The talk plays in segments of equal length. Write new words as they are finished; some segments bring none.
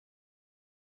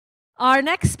Our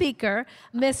next speaker,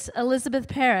 Miss Elizabeth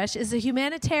Parrish, is a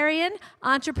humanitarian,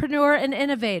 entrepreneur, and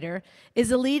innovator,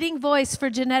 is a leading voice for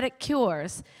genetic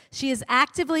cures. She is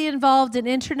actively involved in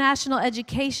international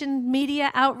education,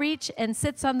 media outreach, and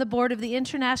sits on the board of the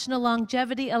International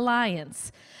Longevity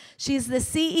Alliance. She is the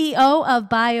CEO of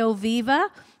BioViva,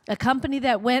 a company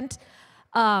that wants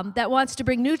to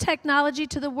bring new technology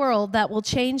to the world that will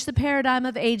change the paradigm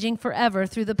of aging forever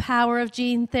through the power of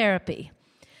gene therapy.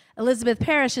 Elizabeth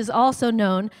Parrish is also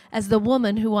known as the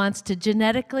woman who wants to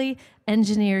genetically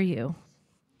engineer you.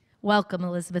 Welcome,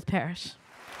 Elizabeth Parrish.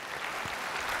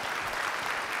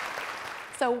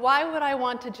 So why would I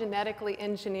want to genetically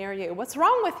engineer you? What's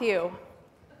wrong with you?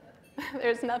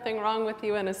 There's nothing wrong with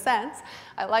you in a sense.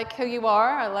 I like who you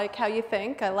are. I like how you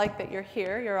think. I like that you're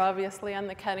here. You're obviously on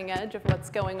the cutting edge of what's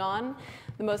going on.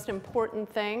 The most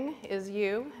important thing is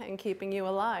you and keeping you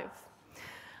alive.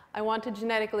 I want to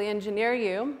genetically engineer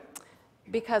you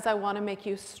because I want to make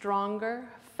you stronger,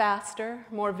 faster,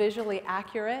 more visually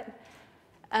accurate,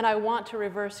 and I want to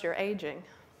reverse your aging.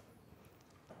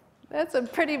 That's a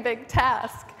pretty big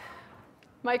task.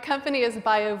 My company is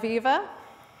BioViva.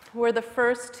 We're the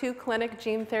first two-clinic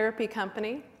gene therapy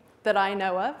company that I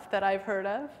know of, that I've heard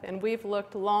of, and we've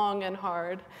looked long and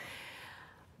hard.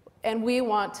 And we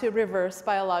want to reverse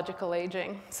biological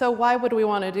aging. So why would we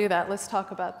want to do that? Let's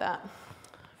talk about that.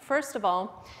 First of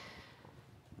all,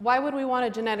 why would we want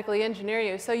to genetically engineer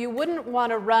you? So you wouldn't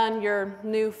want to run your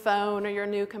new phone or your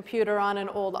new computer on an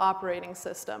old operating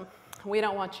system. We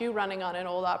don't want you running on an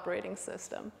old operating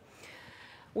system.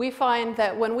 We find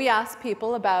that when we ask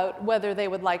people about whether they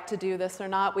would like to do this or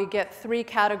not, we get three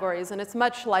categories, and it's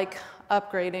much like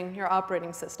upgrading your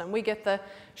operating system. We get the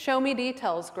show me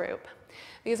details group.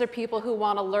 These are people who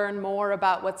want to learn more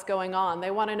about what's going on.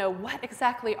 They want to know, what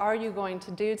exactly are you going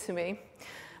to do to me?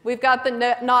 We've got the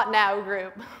not now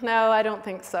group. No, I don't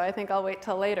think so. I think I'll wait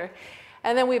till later.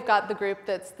 And then we've got the group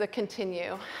that's the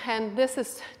continue. And this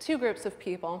is two groups of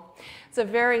people. It's a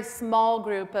very small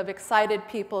group of excited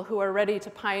people who are ready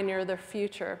to pioneer their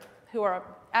future, who are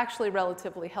actually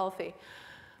relatively healthy.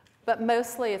 But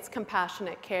mostly it's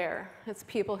compassionate care. It's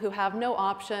people who have no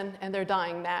option and they're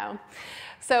dying now.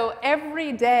 So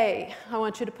every day, I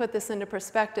want you to put this into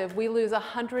perspective, we lose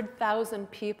 100,000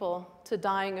 people to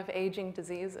dying of aging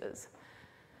diseases.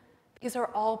 These are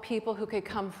all people who could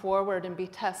come forward and be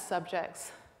test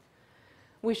subjects.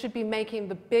 We should be making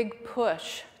the big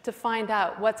push to find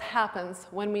out what happens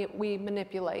when we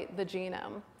manipulate the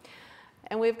genome.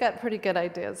 And we've got pretty good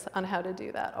ideas on how to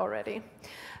do that already.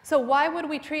 So why would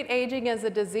we treat aging as a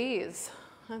disease?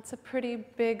 That's a pretty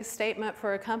big statement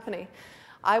for a company.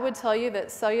 I would tell you that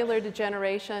cellular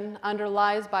degeneration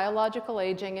underlies biological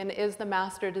aging and is the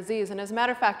master disease. And as a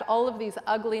matter of fact, all of these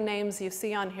ugly names you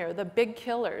see on here, the big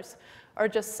killers, are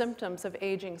just symptoms of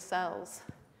aging cells.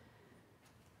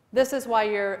 This is why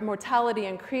your mortality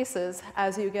increases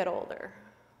as you get older.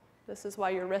 This is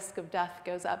why your risk of death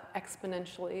goes up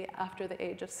exponentially after the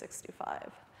age of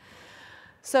 65.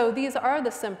 So these are the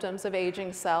symptoms of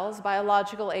aging cells.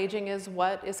 Biological aging is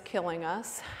what is killing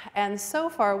us. And so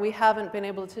far, we haven't been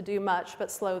able to do much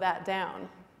but slow that down,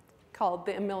 called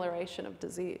the amelioration of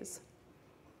disease.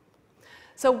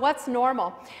 So what's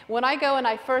normal? When I go and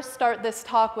I first start this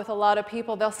talk with a lot of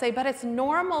people, they'll say, but it's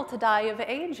normal to die of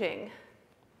aging.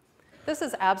 This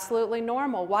is absolutely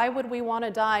normal. Why would we want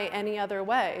to die any other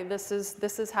way? This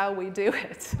is how we do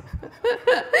it.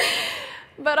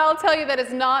 But I'll tell you that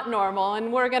it's not normal,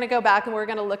 and we're going to go back and we're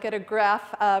going to look at a graph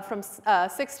from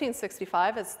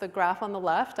 1665. It's the graph on the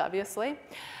left, obviously.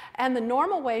 And the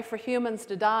normal way for humans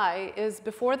to die is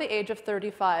before the age of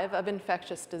 35 of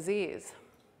infectious disease.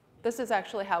 This is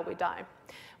actually how we die.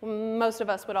 Most of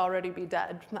us would already be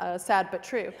dead, sad but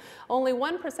true. Only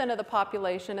 1% of the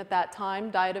population at that time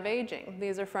died of aging.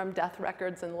 These are from death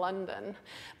records in London.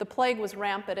 The plague was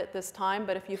rampant at this time,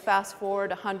 but if you fast forward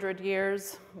 100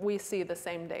 years, we see the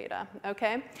same data,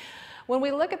 okay? When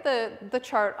we look at the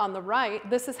chart on the right,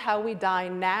 this is how we die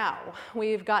now.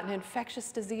 We've gotten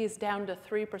infectious disease down to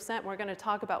 3%. We're going to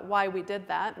talk about why we did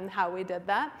that and how we did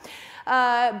that.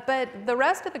 But the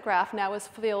rest of the graph now is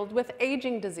filled with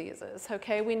aging diseases,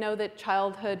 okay? We know that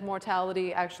childhood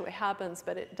mortality actually happens,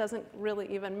 but it doesn't really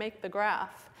even make the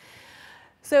graph.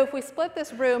 So if we split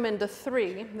this room into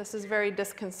three, this is very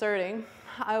disconcerting,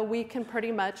 we can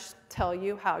pretty much tell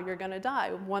you how you're going to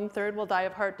die. 1/3 will die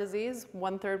of heart disease,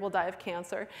 1/3 will die of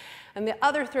cancer, and the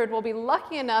other third will be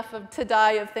lucky enough to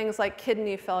die of things like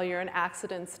kidney failure and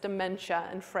accidents, dementia,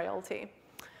 and frailty.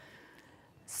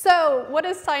 So what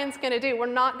is science going to do? We're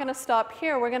not going to stop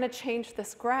here. We're going to change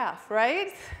this graph,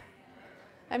 right?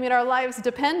 I mean, our lives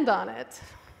depend on it.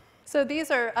 So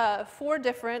these are 4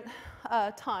 different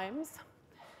times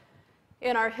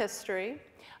in our history.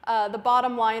 The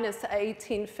bottom line is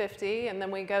 1850, and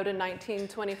then we go to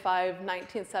 1925,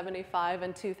 1975,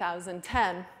 and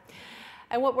 2010.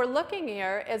 And what we're looking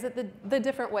here is at the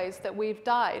different ways that we've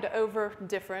died over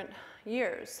different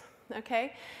years,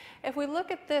 okay? If we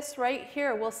look at this right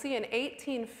here, we'll see in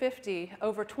 1850,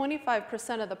 over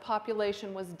 25% of the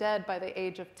population was dead by the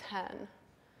age of 10.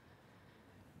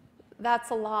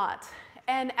 That's a lot.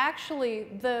 And actually,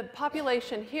 the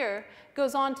population here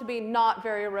goes on to be not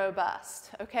very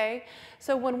robust, okay?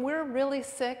 So when we're really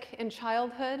sick in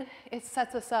childhood, it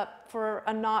sets us up for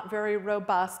a not very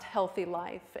robust, healthy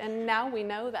life. And now we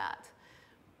know that.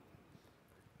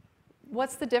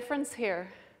 What's the difference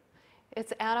here?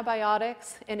 It's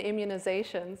antibiotics and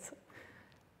immunizations.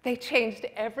 They changed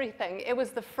everything. It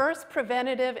was the first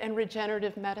preventative and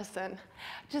regenerative medicine.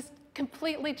 Just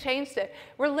completely changed it.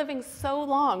 We're living so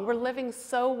long. We're living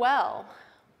so well.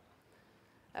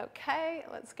 Okay,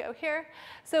 let's go here.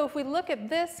 So if we look at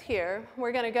this here,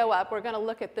 we're going to go up. We're going to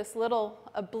look at this little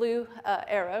blue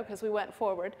arrow because we went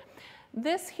forward.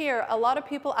 This here, a lot of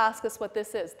people ask us what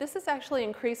this is. This is actually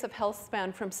increase of health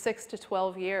span from 6 to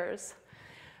 12 years.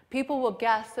 People will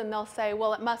guess and they'll say,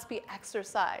 well, it must be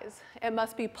exercise. It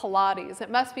must be Pilates. It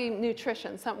must be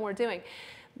nutrition, something we're doing.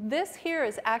 This here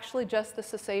is actually just the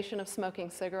cessation of smoking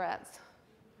cigarettes.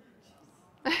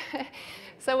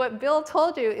 So what Bill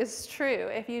told you is true.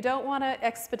 If you don't want to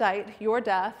expedite your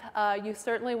death, you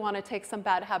certainly want to take some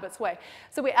bad habits away.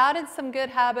 So we added some good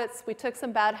habits, we took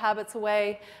some bad habits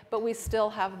away, but we still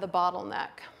have the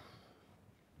bottleneck.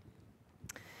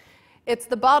 It's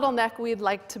the bottleneck we'd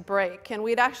like to break, and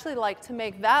we'd actually like to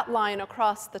make that line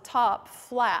across the top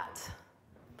flat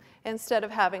instead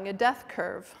of having a death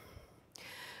curve.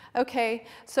 Okay,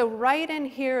 so right in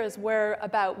here is where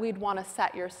about we'd want to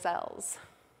set your cells.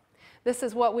 This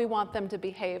is what we want them to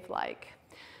behave like.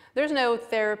 There's no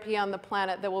therapy on the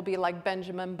planet that will be like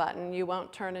Benjamin Button. You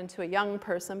won't turn into a young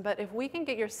person, but if we can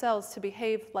get your cells to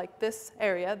behave like this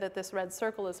area that this red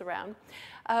circle is around,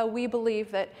 we believe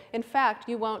that, in fact,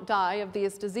 you won't die of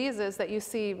these diseases that you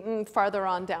see farther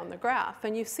on down the graph.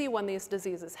 And you see when these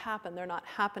diseases happen, they're not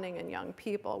happening in young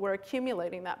people. We're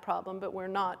accumulating that problem, but we're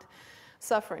not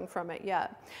suffering from it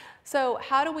yet. So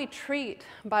how do we treat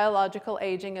biological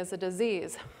aging as a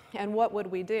disease? And what would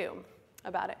we do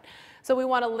about it? So we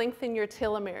want to lengthen your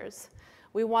telomeres.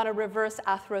 We want to reverse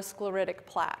atherosclerotic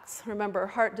plaques. Remember,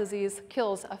 heart disease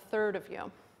kills 1/3 of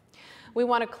you. We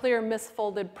want to clear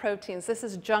misfolded proteins. This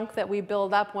is junk that we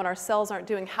build up when our cells aren't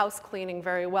doing house cleaning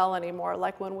very well anymore,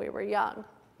 like when we were young.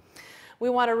 We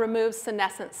want to remove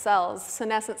senescent cells.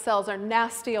 Senescent cells are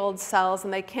nasty old cells,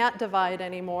 and they can't divide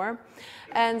anymore.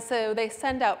 And so they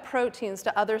send out proteins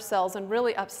to other cells and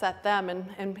really upset them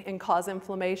and cause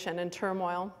inflammation and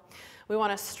turmoil. We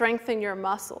want to strengthen your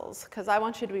muscles, because I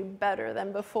want you to be better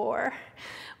than before.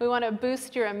 We want to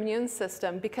boost your immune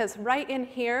system, because right in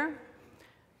here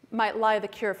might lie the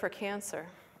cure for cancer.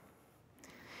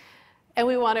 And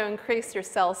we want to increase your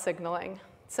cell signaling.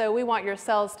 So we want your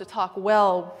cells to talk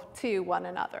well to one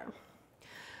another.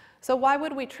 So why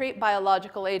would we treat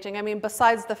biological aging? I mean,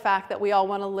 besides the fact that we all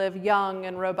want to live young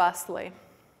and robustly.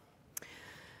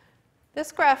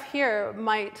 This graph here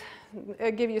might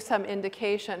give you some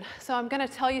indication. So I'm going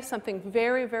to tell you something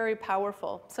very, very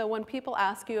powerful. So when people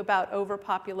ask you about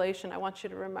overpopulation, I want you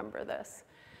to remember this.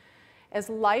 As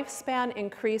lifespan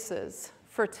increases,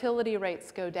 fertility rates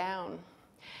go down.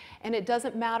 And it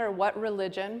doesn't matter what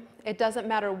religion, it doesn't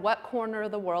matter what corner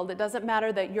of the world, it doesn't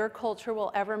matter that your culture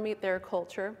will ever meet their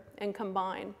culture and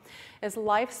combine. As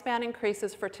lifespan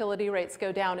increases, fertility rates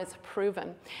go down. It's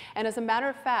proven. And as a matter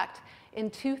of fact,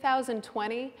 in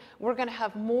 2020, we're going to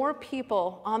have more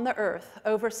people on the earth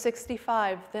over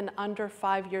 65 than under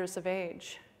 5 years of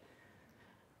age.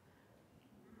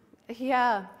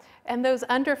 Yeah, and those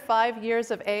under 5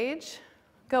 years of age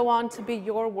go on to be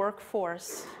your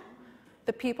workforce.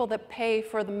 The people that pay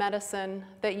for the medicine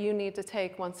that you need to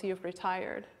take once you've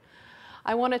retired.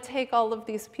 I want to take all of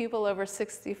these people over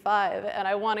 65 and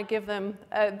I want to give them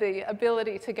the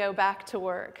ability to go back to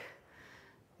work,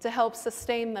 to help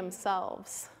sustain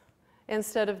themselves,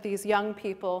 instead of these young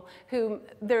people who,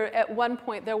 at one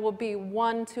point, there will be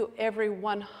 1 to every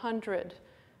 100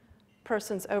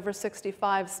 persons over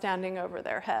 65 standing over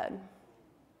their head.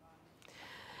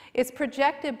 It's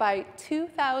projected by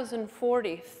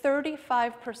 2040,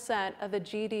 35% of the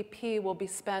GDP will be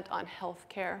spent on health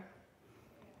care.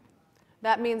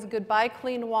 That means goodbye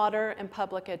clean water and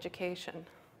public education.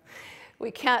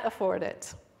 We can't afford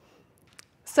it.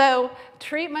 So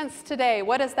treatments today,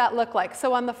 what does that look like?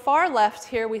 So on the far left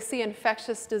here, we see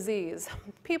infectious disease.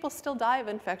 People still die of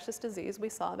infectious disease. We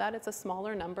saw that. It's a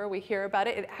smaller number. We hear about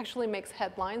it. It actually makes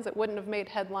headlines. It wouldn't have made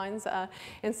headlines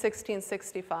in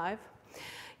 1665.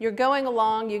 You're going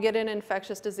along, you get an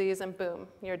infectious disease, and boom,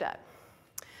 you're dead.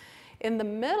 In the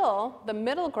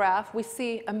middle graph, we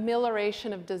see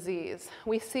amelioration of disease.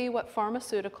 We see what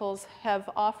pharmaceuticals have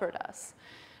offered us.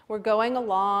 We're going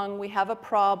along, we have a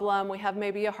problem, we have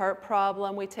maybe a heart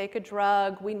problem, we take a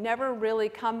drug, we never really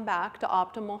come back to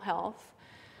optimal health.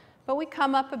 But we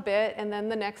come up a bit, and then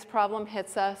the next problem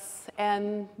hits us,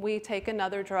 and we take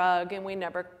another drug, and we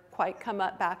never quite come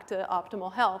up back to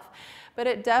optimal health. But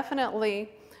it definitely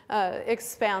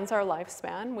expands our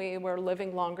lifespan. We're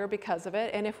living longer because of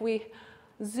it. And if we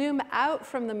zoom out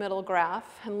from the middle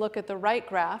graph and look at the right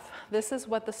graph, this is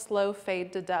what the slow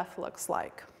fade to death looks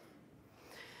like.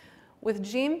 With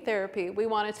gene therapy, we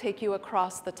want to take you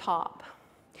across the top.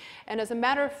 And as a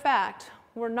matter of fact,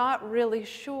 we're not really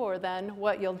sure then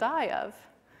what you'll die of.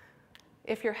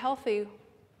 If you're healthy,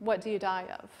 what do you die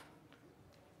of?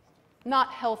 Not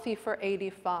healthy for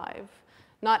 85,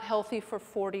 not healthy for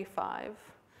 45.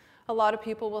 A lot of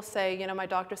people will say, you know, my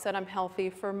doctor said I'm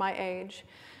healthy for my age.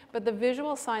 But the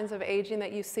visual signs of aging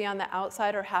that you see on the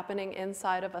outside are happening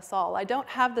inside of us all. I don't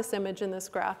have this image in this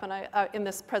graph, and in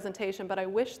this presentation, but I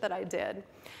wish that I did.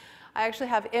 I actually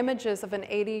have images of an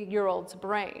 80-year-old's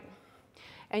brain,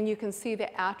 and you can see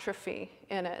the atrophy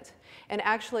in it. And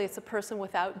actually, it's a person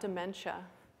without dementia.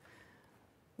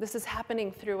 This is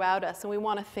happening throughout us, and we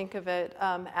want to think of it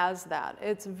as that.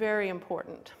 It's very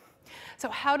important. So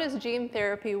how does gene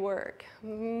therapy work?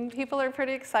 People are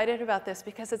pretty excited about this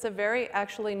because it's a very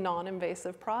actually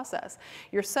non-invasive process.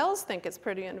 Your cells think it's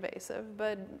pretty invasive,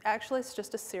 but actually it's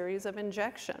just a series of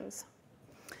injections.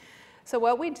 So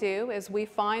what we do is we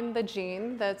find the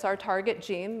gene that's our target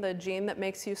gene, the gene that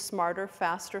makes you smarter,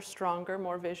 faster, stronger,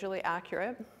 more visually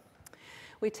accurate.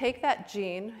 We take that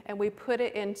gene and we put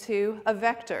it into a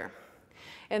vector.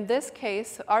 In this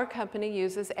case, our company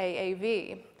uses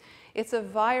AAV. It's a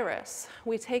virus.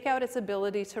 We take out its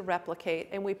ability to replicate,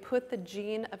 and we put the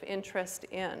gene of interest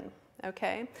in,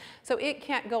 okay? So it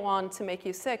can't go on to make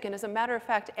you sick, and as a matter of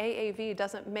fact, AAV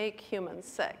doesn't make humans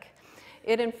sick.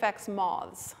 It infects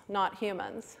moths, not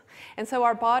humans. And so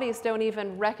our bodies don't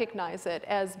even recognize it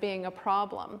as being a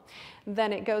problem.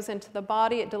 Then it goes into the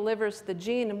body, it delivers the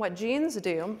gene, and what genes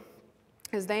do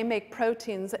is they make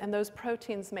proteins, and those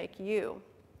proteins make you.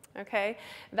 Okay,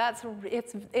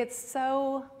 it's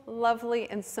so lovely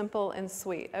and simple and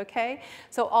sweet, okay?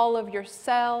 So all of your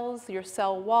cells, your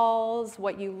cell walls,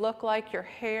 what you look like, your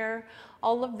hair,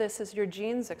 all of this is your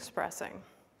genes expressing.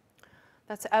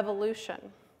 That's evolution.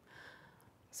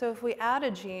 So if we add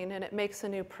a gene and it makes a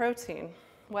new protein,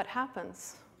 what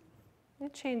happens?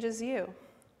 It changes you.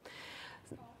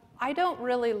 I don't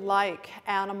really like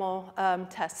animal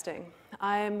testing.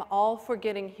 I'm all for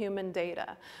getting human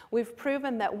data. We've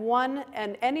proven that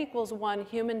n equals 1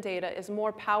 human data is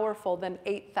more powerful than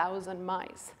 8,000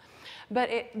 mice. But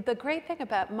the great thing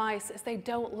about mice is they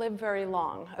don't live very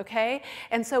long, okay?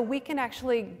 And so we can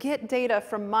actually get data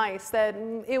from mice that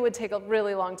it would take a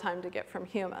really long time to get from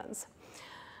humans.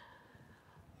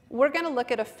 We're going to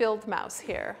look at a field mouse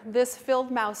here. This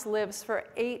field mouse lives for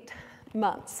 8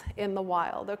 months in the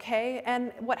wild, okay?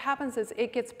 And what happens is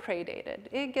it gets predated.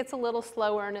 It gets a little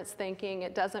slower in its thinking,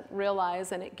 it doesn't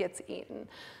realize, and it gets eaten.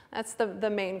 That's the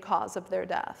main cause of their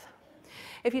death.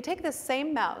 If you take this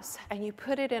same mouse and you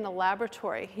put it in a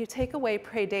laboratory, you take away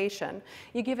predation,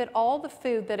 you give it all the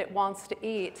food that it wants to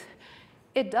eat,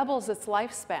 it doubles its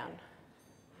lifespan.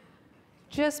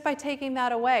 Just by taking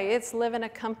that away, it's living a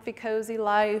comfy, cozy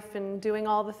life and doing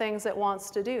all the things it wants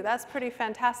to do. That's pretty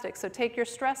fantastic. So take your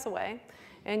stress away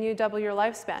and you double your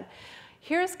lifespan.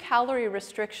 Here's calorie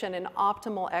restriction and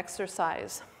optimal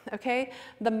exercise, okay?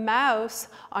 The mouse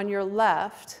on your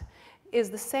left is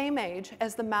the same age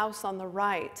as the mouse on the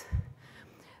right.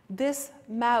 This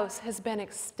mouse has been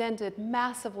extended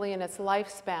massively in its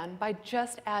lifespan by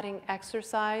just adding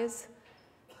exercise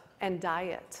and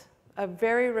diet. A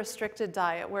very restricted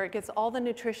diet where it gets all the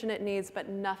nutrition it needs but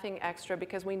nothing extra,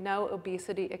 because we know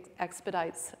obesity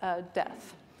expedites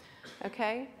death,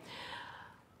 okay?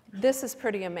 This is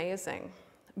pretty amazing.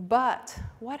 But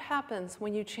what happens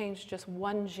when you change just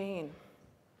one gene?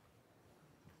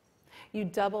 You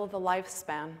double the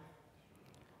lifespan.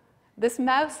 This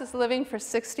mouse is living for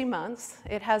 60 months.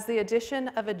 It has the addition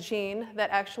of a gene that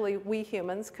actually we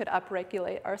humans could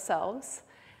upregulate ourselves.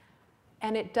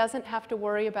 And it doesn't have to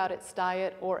worry about its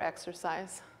diet or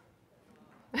exercise.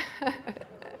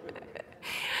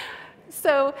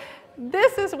 So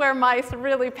this is where mice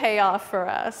really pay off for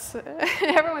us.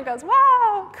 Everyone goes,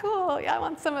 wow, cool, yeah, I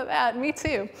want some of that, me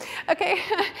too. Okay,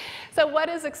 so what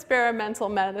is experimental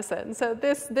medicine? So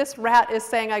this rat is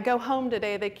saying, I go home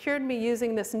today, they cured me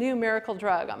using this new miracle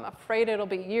drug. I'm afraid it'll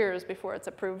be years before it's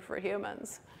approved for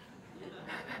humans.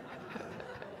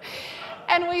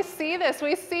 And we see this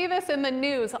in the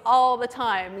news all the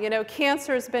time. You know,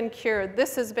 cancer's been cured,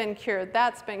 this has been cured,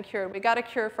 that's been cured. We got a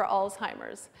cure for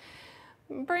Alzheimer's.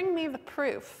 Bring me the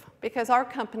proof, because our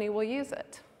company will use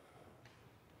it.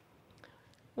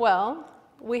 Well,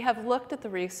 we have looked at the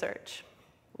research.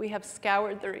 We have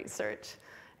scoured the research,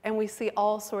 and we see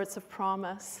all sorts of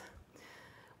promise.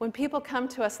 When people come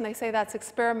to us and they say that's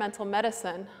experimental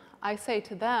medicine, I say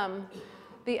to them,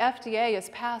 the FDA has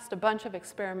passed a bunch of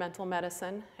experimental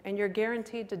medicine, and you're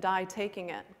guaranteed to die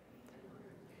taking it.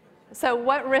 So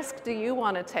what risk do you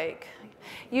want to take?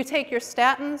 You take your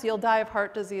statins, you'll die of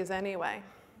heart disease anyway.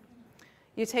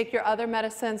 You take your other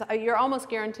medicines, you're almost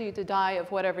guaranteed to die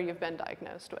of whatever you've been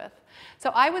diagnosed with.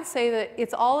 So I would say that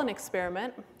it's all an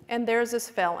experiment, and theirs is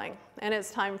failing, and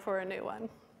it's time for a new one.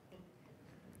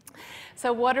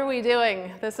 So what are we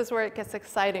doing? This is where it gets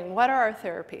exciting. What are our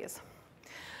therapies?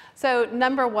 So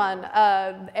number one,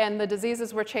 and the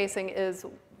diseases we're chasing is,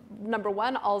 number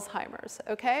one, Alzheimer's,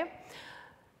 okay?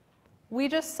 We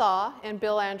just saw in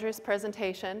Bill Andrews'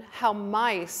 presentation how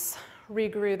mice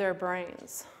regrew their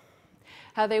brains,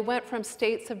 how they went from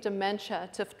states of dementia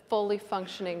to fully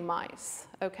functioning mice,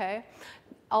 okay?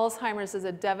 Alzheimer's is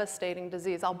a devastating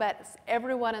disease. I'll bet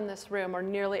everyone in this room, or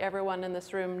nearly everyone in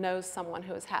this room, knows someone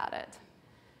who has had it.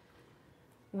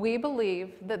 We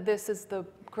believe that this is the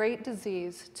great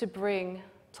disease to bring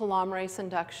telomerase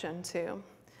induction to,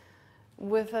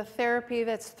 with a therapy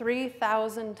that's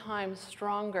 3,000 times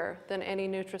stronger than any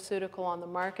nutraceutical on the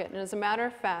market. And as a matter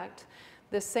of fact,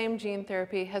 this same gene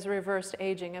therapy has reversed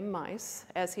aging in mice,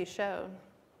 as he showed.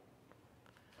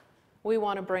 We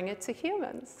want to bring it to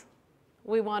humans.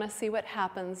 We want to see what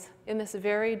happens in this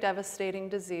very devastating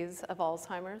disease of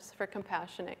Alzheimer's for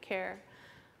compassionate care.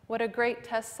 What a great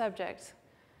test subject.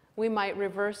 We might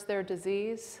reverse their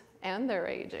disease and their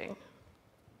aging.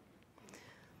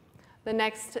 The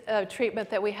next treatment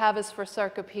that we have is for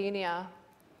sarcopenia.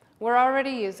 We're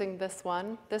already using this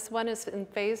one. This one is in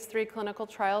phase 3 clinical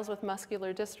trials with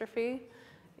muscular dystrophy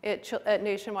at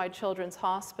Nationwide Children's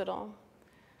Hospital.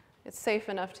 It's safe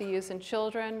enough to use in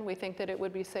children. We think that it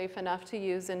would be safe enough to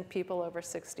use in people over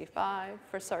 65.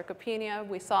 For sarcopenia,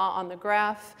 we saw on the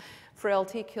graph,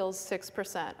 frailty kills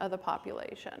 6% of the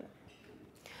population.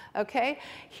 Okay,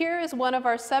 here is one of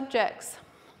our subjects.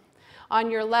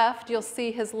 On your left, you'll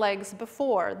see his legs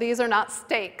before. These are not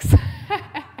steaks.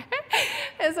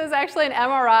 This is actually an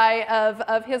MRI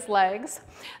of his legs.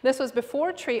 This was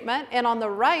before treatment, and on the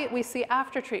right, we see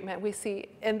after treatment. We see,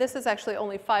 and this is actually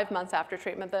only 5 months after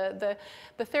treatment. The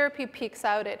therapy peaks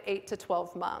out at 8 to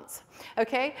 12 months.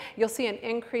 Okay, you'll see an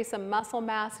increase in muscle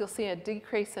mass. You'll see a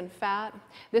decrease in fat.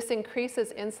 This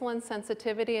increases insulin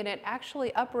sensitivity, and it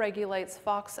actually upregulates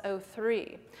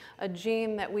FOXO3, a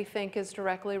gene that we think is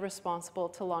directly responsible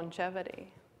to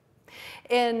longevity.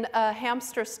 In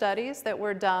hamster studies that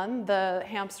were done, the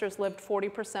hamsters lived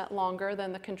 40% longer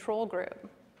than the control group.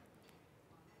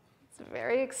 It's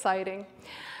very exciting.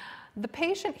 The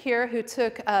patient here who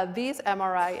took these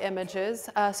MRI images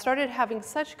started having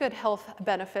such good health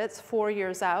benefits 4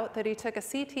 years out that he took a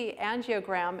CT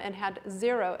angiogram and had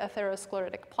 0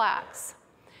 atherosclerotic plaques.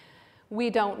 We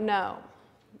don't know.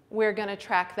 We're going to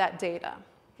track that data.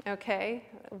 Okay,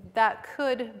 that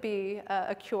could be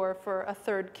a cure for a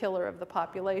third killer of the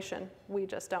population. We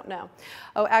just don't know.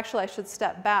 Oh, actually, I should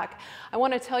step back. I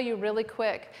want to tell you really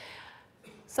quick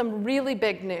some really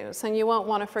big news, and you won't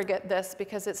want to forget this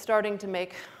because it's starting to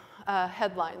make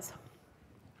headlines.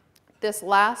 This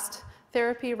last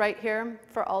therapy right here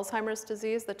for Alzheimer's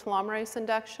disease, the telomerase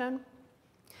induction,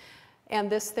 and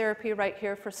this therapy right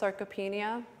here for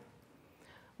sarcopenia,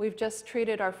 we've just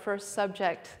treated our first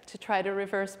subject to try to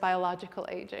reverse biological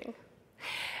aging.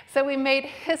 So we made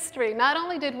history. Not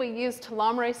only did we use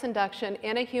telomerase induction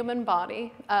in a human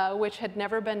body, which had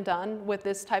never been done with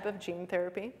this type of gene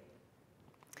therapy,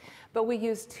 but we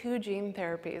used 2 gene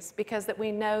therapies because that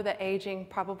we know that aging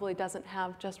probably doesn't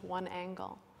have just one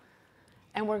angle.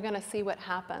 And we're going to see what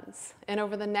happens. And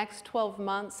over the next 12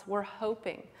 months, we're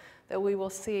hoping that we will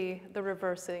see the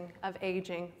reversing of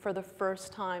aging for the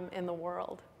first time in the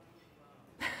world.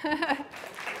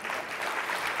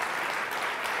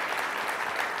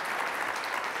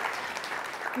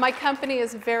 My company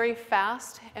is very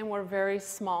fast and we're very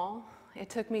small. It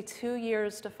took me 2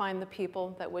 years to find the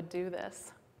people that would do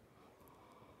this.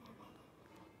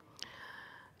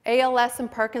 ALS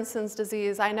and Parkinson's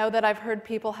disease, I know that I've heard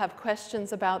people have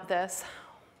questions about this.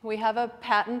 We have a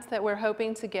patent that we're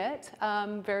hoping to get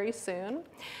very soon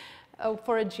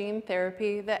for a gene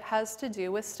therapy that has to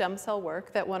do with stem cell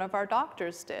work that one of our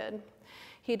doctors did.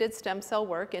 He did stem cell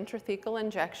work, intrathecal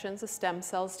injections of stem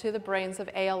cells to the brains of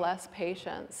ALS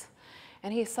patients.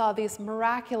 And he saw these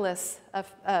miraculous,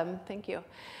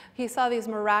 He saw these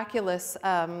miraculous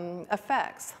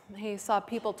effects. He saw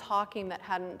people talking that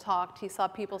hadn't talked. He saw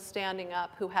people standing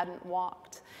up who hadn't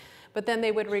walked. But then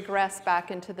they would regress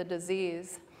back into the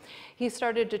disease. He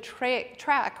started to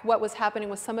track what was happening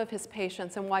with some of his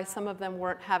patients and why some of them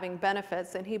weren't having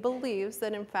benefits. And he believes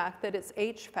that, in fact, that it's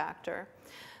H factor.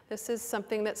 This is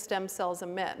something that stem cells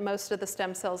emit. Most of the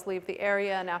stem cells leave the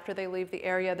area, and after they leave the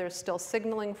area, there's still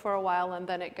signaling for a while, and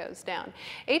then it goes down.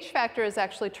 H factor is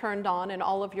actually turned on in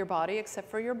all of your body except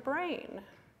for your brain.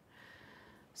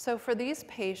 So for these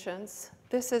patients,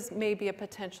 this is maybe a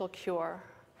potential cure.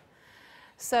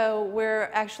 So we're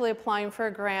actually applying for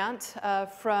a grant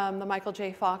from the Michael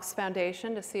J. Fox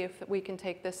Foundation to see if we can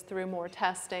take this through more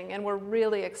testing, and we're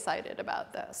really excited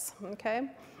about this, okay?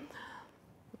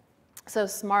 So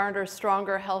smarter,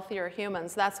 stronger, healthier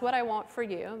humans. That's what I want for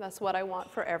you. That's what I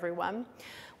want for everyone.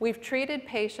 We've treated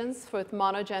patients with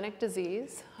monogenic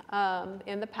disease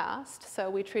in the past. So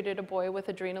we treated a boy with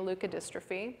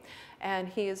adrenoleukodystrophy, and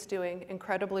he is doing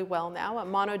incredibly well now. A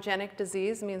monogenic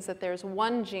disease means that there's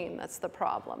one gene that's the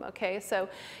problem, okay? So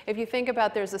if you think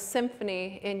about there's a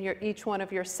symphony in each one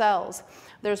of your cells,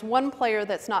 there's one player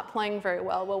that's not playing very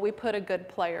well. Well, we put a good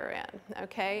player in,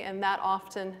 okay? And that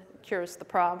often cures the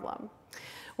problem.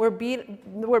 We're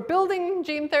building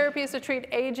gene therapies to treat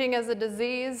aging as a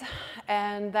disease,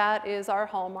 and that is our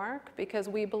hallmark because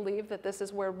we believe that this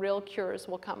is where real cures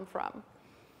will come from,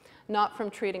 not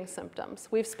from treating symptoms.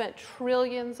 We've spent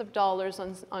trillions of dollars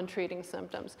on treating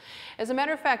symptoms. As a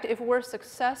matter of fact, if we're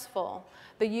successful,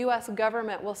 the US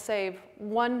government will save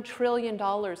 $1 trillion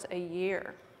a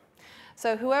year.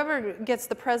 So whoever gets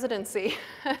the presidency,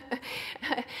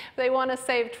 they want to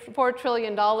save $4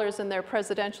 trillion in their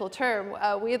presidential term,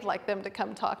 we'd like them to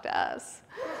come talk to us.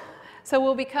 So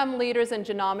we'll become leaders in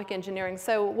genomic engineering.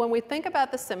 So when we think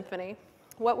about the symphony,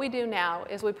 what we do now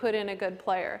is we put in a good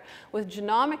player. With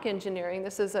genomic engineering,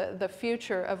 this is the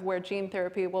future of where gene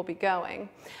therapy will be going.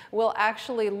 We'll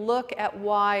actually look at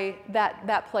why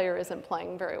that player isn't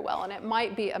playing very well. And it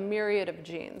might be a myriad of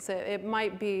genes. It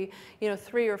might be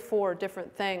 3 or 4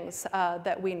 different things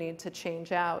that we need to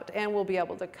change out. And we'll be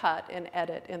able to cut and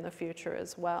edit in the future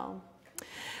as well.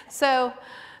 So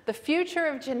the future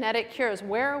of genetic cures,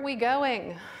 where are we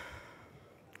going?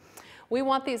 We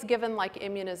want these given like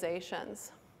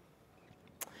immunizations.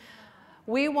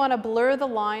 We want to blur the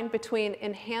line between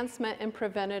enhancement and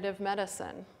preventative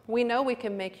medicine. We know we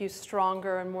can make you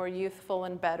stronger and more youthful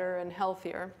and better and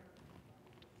healthier.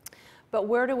 But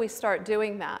where do we start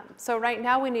doing that? So right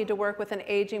now we need to work with an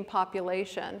aging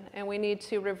population, and we need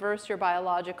to reverse your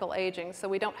biological aging so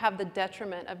we don't have the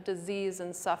detriment of disease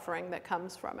and suffering that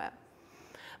comes from it.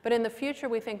 But in the future,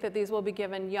 we think that these will be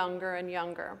given younger and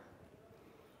younger.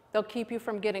 They'll keep you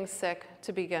from getting sick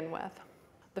to begin with.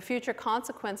 The future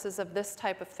consequences of this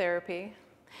type of therapy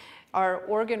are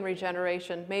organ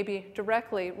regeneration, maybe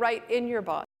directly right in your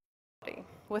body,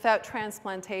 without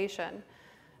transplantation.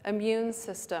 Immune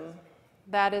system,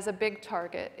 that is a big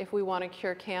target if we want to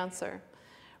cure cancer.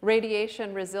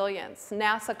 Radiation resilience,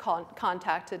 NASA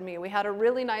contacted me. We had a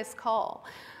really nice call,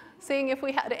 seeing if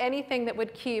we had anything that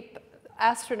would keep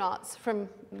astronauts from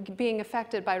being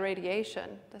affected by radiation.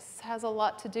 This has a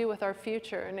lot to do with our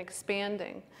future and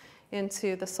expanding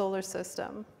into the solar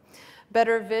system.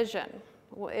 Better vision.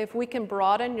 If we can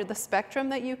broaden the spectrum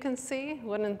that you can see,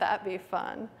 wouldn't that be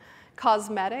fun?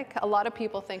 Cosmetic. A lot of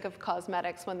people think of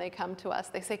cosmetics when they come to us.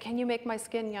 They say, can you make my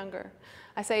skin younger?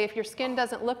 I say, if your skin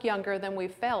doesn't look younger, then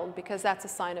we've failed because that's a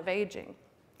sign of aging.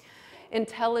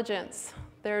 Intelligence.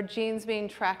 There are genes being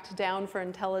tracked down for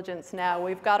intelligence now.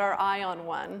 We've got our eye on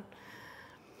one.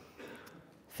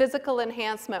 Physical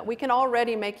enhancement. We can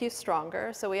already make you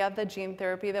stronger. So we have the gene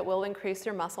therapy that will increase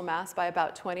your muscle mass by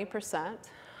about 20%.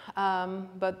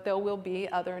 But there will be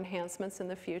other enhancements in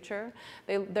the future.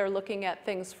 They're looking at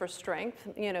things for strength.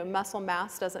 Muscle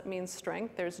mass doesn't mean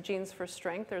strength. There's genes for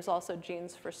strength. There's also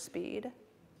genes for speed.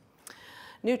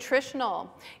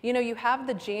 Nutritional. You have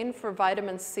the gene for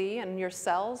vitamin C in your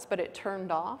cells, but it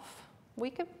turned off.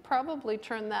 We could probably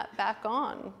turn that back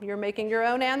on. You're making your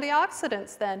own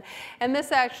antioxidants then. And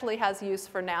this actually has use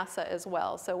for NASA as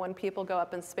well. So when people go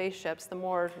up in spaceships, the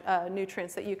more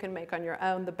nutrients that you can make on your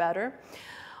own, the better.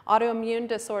 Autoimmune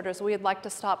disorders, we'd like to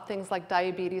stop things like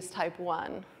diabetes type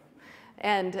 1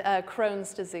 and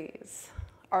Crohn's disease.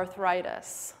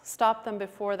 arthritis, stop them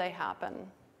before they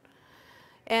happen.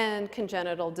 And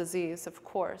congenital disease, of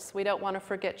course. We don't want to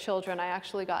forget children. I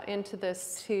actually got into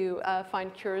this to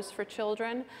find cures for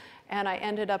children, and I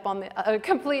ended up on the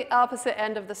complete opposite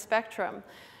end of the spectrum.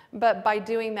 But by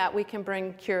doing that, we can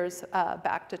bring cures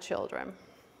back to children.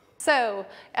 So,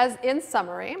 as in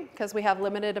summary, because we have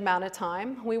limited amount of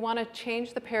time, we want to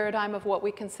change the paradigm of what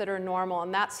we consider normal,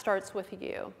 and that starts with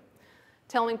you.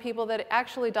 Telling people that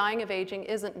actually dying of aging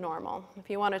isn't normal. If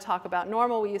you want to talk about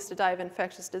normal, we used to die of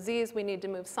infectious disease. We need to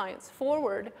move science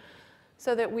forward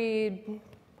so that we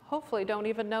hopefully don't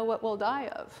even know what we'll die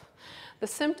of. The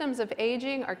symptoms of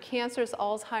aging are cancers,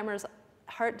 Alzheimer's,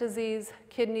 heart disease,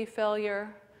 kidney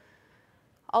failure.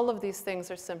 All of these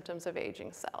things are symptoms of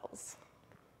aging cells.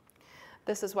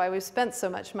 This is why we've spent so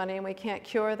much money and we can't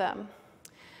cure them.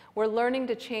 We're learning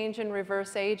to change and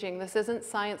reverse aging. This isn't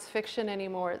science fiction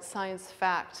anymore, it's science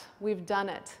fact. We've done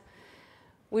it.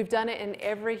 We've done it in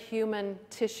every human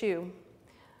tissue.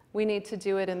 We need to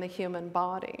do it in the human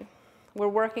body. We're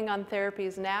working on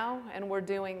therapies now, and we're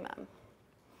doing them.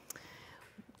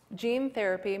 Gene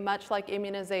therapy, much like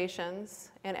immunizations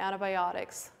and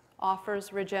antibiotics,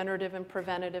 offers regenerative and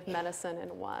preventative medicine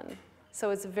in one.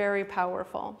 So it's very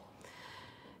powerful.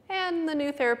 And the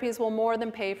new therapies will more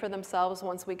than pay for themselves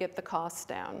once we get the costs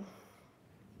down.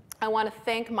 I want to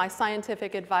thank my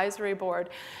scientific advisory board.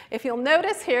 If you'll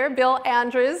notice here, Bill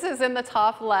Andrews is in the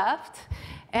top left.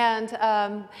 And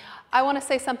I want to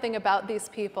say something about these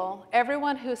people.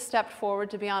 Everyone who stepped forward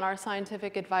to be on our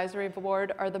scientific advisory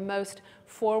board are the most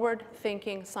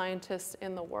forward-thinking scientists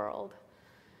in the world.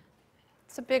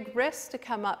 It's a big risk to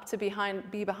come up to be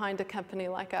behind a company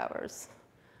like ours,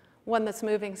 one that's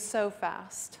moving so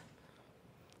fast.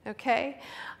 Okay?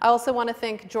 I also want to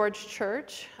thank George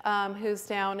Church, who's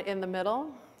down in the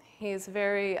middle. He's a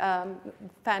very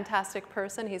fantastic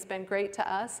person. He's been great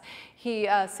to us. He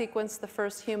sequenced the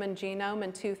first human genome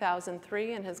in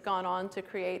 2003 and has gone on to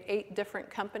create 8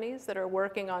 different companies that are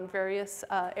working on various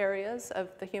areas of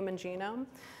the human genome.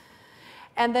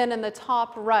 And then in the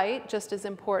top right, just as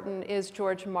important, is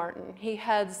George Martin. He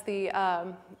heads the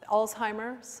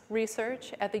Alzheimer's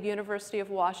research at the University of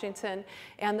Washington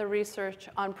and the research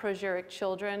on progeric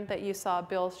children that you saw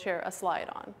Bill share a slide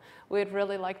on. We'd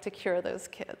really like to cure those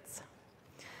kids.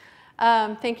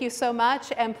 Thank you so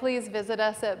much, and please visit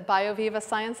us at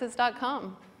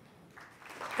biovivasciences.com.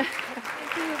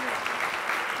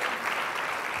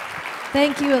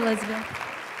 Thank you, Elizabeth.